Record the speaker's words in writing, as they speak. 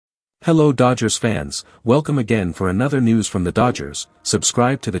Hello Dodgers fans, welcome again for another news from the Dodgers.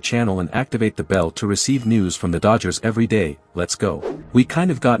 Subscribe to the channel and activate the bell to receive news from the Dodgers every day. Let's go. We kind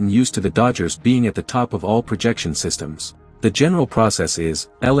of gotten used to the Dodgers being at the top of all projection systems. The general process is,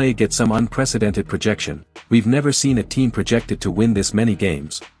 LA gets some unprecedented projection. We've never seen a team projected to win this many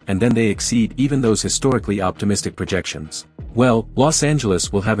games, and then they exceed even those historically optimistic projections. Well, Los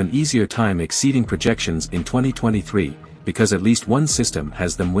Angeles will have an easier time exceeding projections in 2023. Because at least one system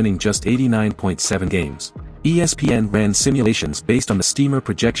has them winning just 89.7 games. ESPN ran simulations based on the steamer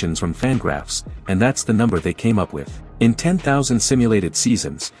projections from Fangraphs, and that's the number they came up with. In 10,000 simulated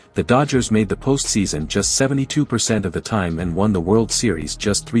seasons, the Dodgers made the postseason just 72% of the time and won the World Series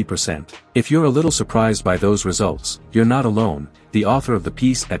just 3%. If you're a little surprised by those results, you're not alone. The author of the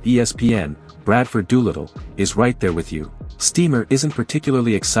piece at ESPN, Bradford Doolittle, is right there with you. Steamer isn't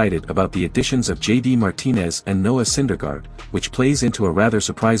particularly excited about the additions of J.D. Martinez and Noah Syndergaard, which plays into a rather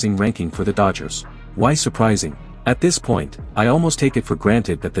surprising ranking for the Dodgers. Why surprising? At this point, I almost take it for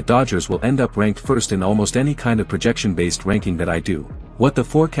granted that the Dodgers will end up ranked first in almost any kind of projection-based ranking that I do. What the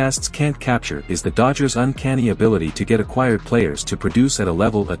forecasts can't capture is the Dodgers' uncanny ability to get acquired players to produce at a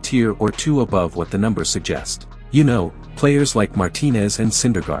level a tier or two above what the numbers suggest. You know, players like Martinez and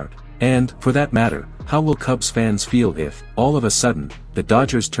Syndergaard. And, for that matter, how will Cubs fans feel if, all of a sudden, the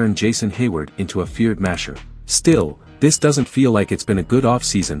Dodgers turn Jason Hayward into a feared masher? Still, this doesn't feel like it's been a good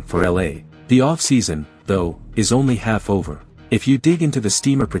offseason for LA. The offseason, though, is only half over. If you dig into the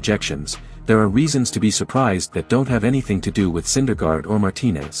steamer projections, there are reasons to be surprised that don't have anything to do with Syndergaard or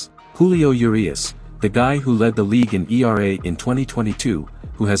Martinez. Julio Urias, the guy who led the league in ERA in 2022,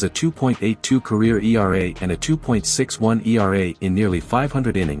 who has a 2.82 career ERA and a 2.61 ERA in nearly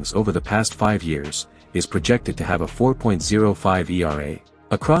 500 innings over the past 5 years, is projected to have a 4.05 ERA.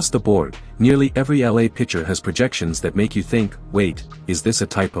 Across the board, nearly every LA pitcher has projections that make you think, wait, is this a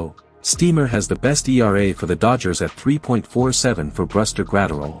typo? Steamer has the best ERA for the Dodgers at 3.47 for Buster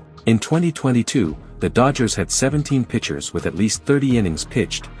Graterol. In 2022, the Dodgers had 17 pitchers with at least 30 innings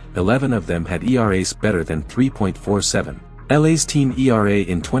pitched, 11 of them had ERAs better than 3.47. LA's team ERA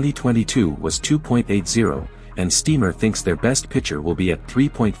in 2022 was 2.80, and Steamer thinks their best pitcher will be at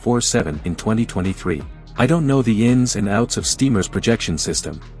 3.47 in 2023. I don't know the ins and outs of Steamer's projection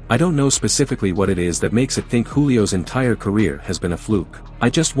system. I don't know specifically what it is that makes it think Julio's entire career has been a fluke. I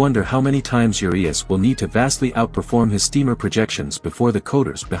just wonder how many times Urias will need to vastly outperform his Steamer projections before the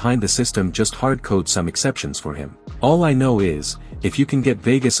coders behind the system just hard-code some exceptions for him. All I know is, if you can get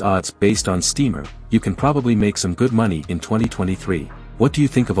Vegas odds based on Steamer, you can probably make some good money in 2023. What do you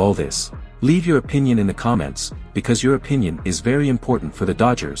think of all this? Leave your opinion in the comments, because your opinion is very important for the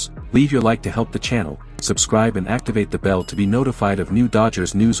Dodgers. Leave your like to help the channel, subscribe and activate the bell to be notified of new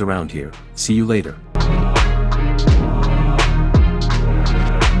Dodgers news around here. See you later.